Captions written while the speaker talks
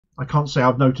I can't say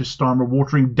I've noticed Starmer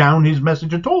watering down his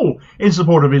message at all in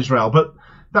support of Israel, but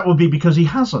that would be because he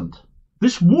hasn't.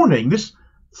 This warning, this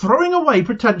throwing away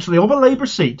potentially of a Labour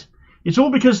seat, it's all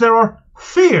because there are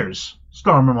fears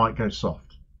Starmer might go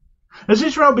soft. As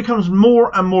Israel becomes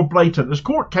more and more blatant, as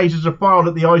court cases are filed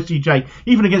at the ICJ,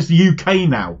 even against the UK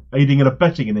now, aiding and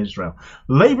abetting in Israel,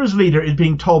 Labour's leader is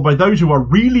being told by those who are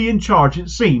really in charge, it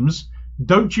seems,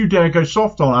 don't you dare go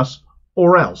soft on us,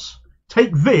 or else.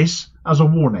 Take this as a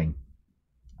warning.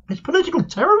 It's political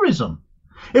terrorism.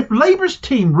 If Labour's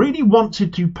team really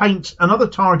wanted to paint another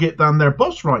target than their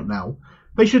boss right now,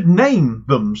 they should name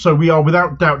them so we are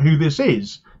without doubt who this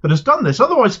is that has done this.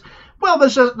 Otherwise, well,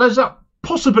 there's a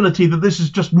possibility that this is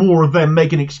just more of them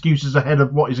making excuses ahead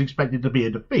of what is expected to be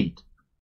a defeat.